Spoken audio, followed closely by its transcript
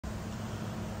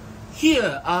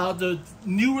Here are the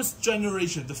newest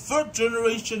generation, the third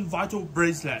generation Vital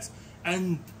bracelets,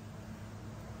 and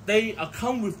they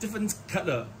come with different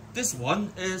color. This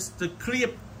one is the clear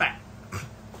back,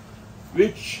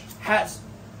 which has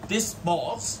this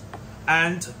box,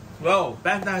 and well,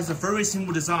 Bandai has a very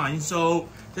simple design, so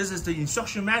this is the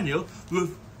instruction manual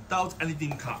without any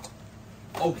DIM card.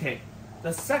 Okay,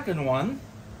 the second one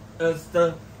is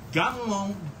the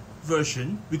gammamon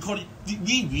version. We call it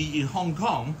VV in Hong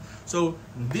Kong. So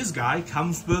this guy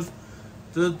comes with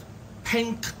the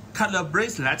pink color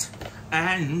bracelet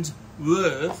and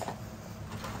with,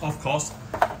 of course,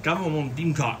 gammamon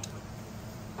DIM card.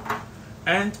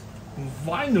 And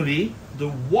finally, the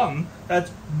one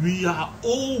that we are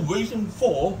all waiting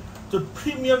for, the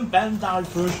premium Bandai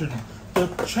version, the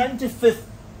 25th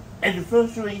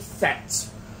anniversary set.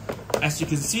 As you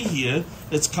can see here,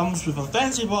 it comes with a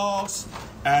fancy box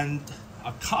and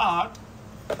a card,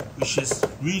 which is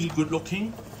really good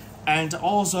looking, and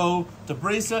also the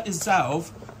bracelet itself,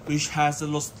 which has a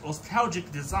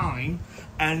nostalgic design,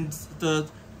 and the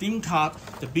DIM card,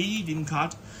 the BE DIM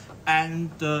card,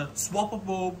 and the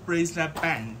swappable bracelet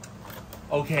band.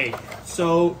 Okay,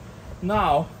 so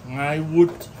now I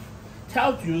would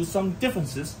tell you some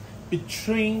differences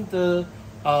between the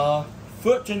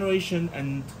third generation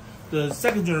and the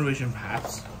second generation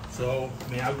perhaps. So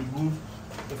may I remove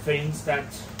the things that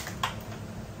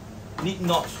need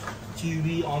not to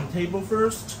be on table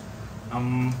first.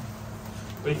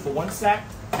 Wait for one sec.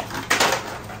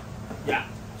 Yeah,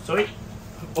 sorry.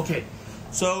 Okay,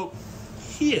 so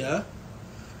here,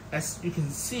 as you can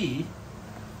see,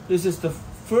 this is the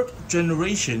third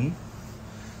generation.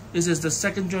 This is the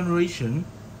second generation.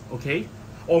 Okay,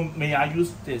 or may I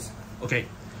use this? Okay,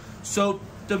 so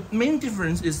the main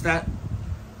difference is that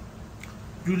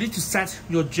you need to set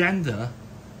your gender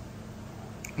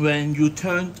when you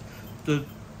turn the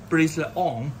bracelet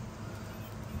on.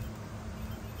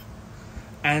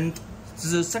 And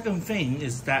the second thing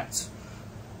is that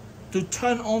to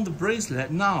turn on the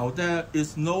bracelet, now there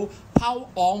is no power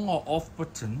on or off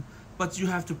button, but you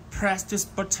have to press this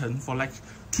button for like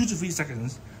 2 to 3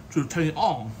 seconds to turn it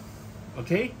on.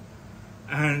 Okay,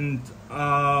 and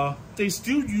they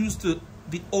still use the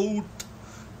old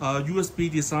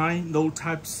USB design, no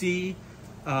Type-C.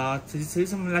 They say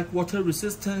something like water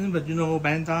resistant, but you know,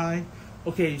 Bandai.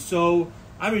 Okay, so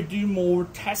I will do more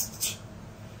tests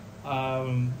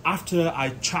after I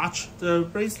charge the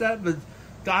bracelet. But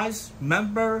guys,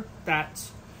 remember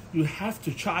that you have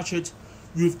to charge it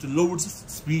with the lowest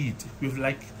speed, with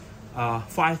like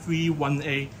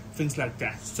 5318, things like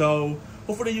that. So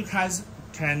hopefully you guys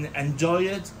can enjoy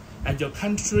it at your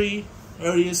country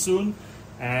earlier soon.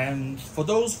 And for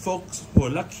those folks who are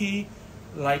lucky,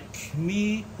 like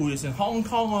me, who is in Hong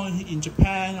Kong or in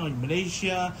Japan or in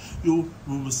Malaysia, you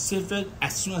will receive it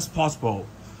as soon as possible.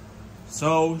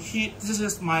 So this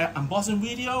is my unboxing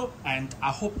video, and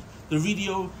I hope the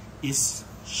video is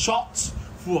short,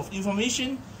 full of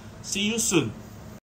information. See you soon.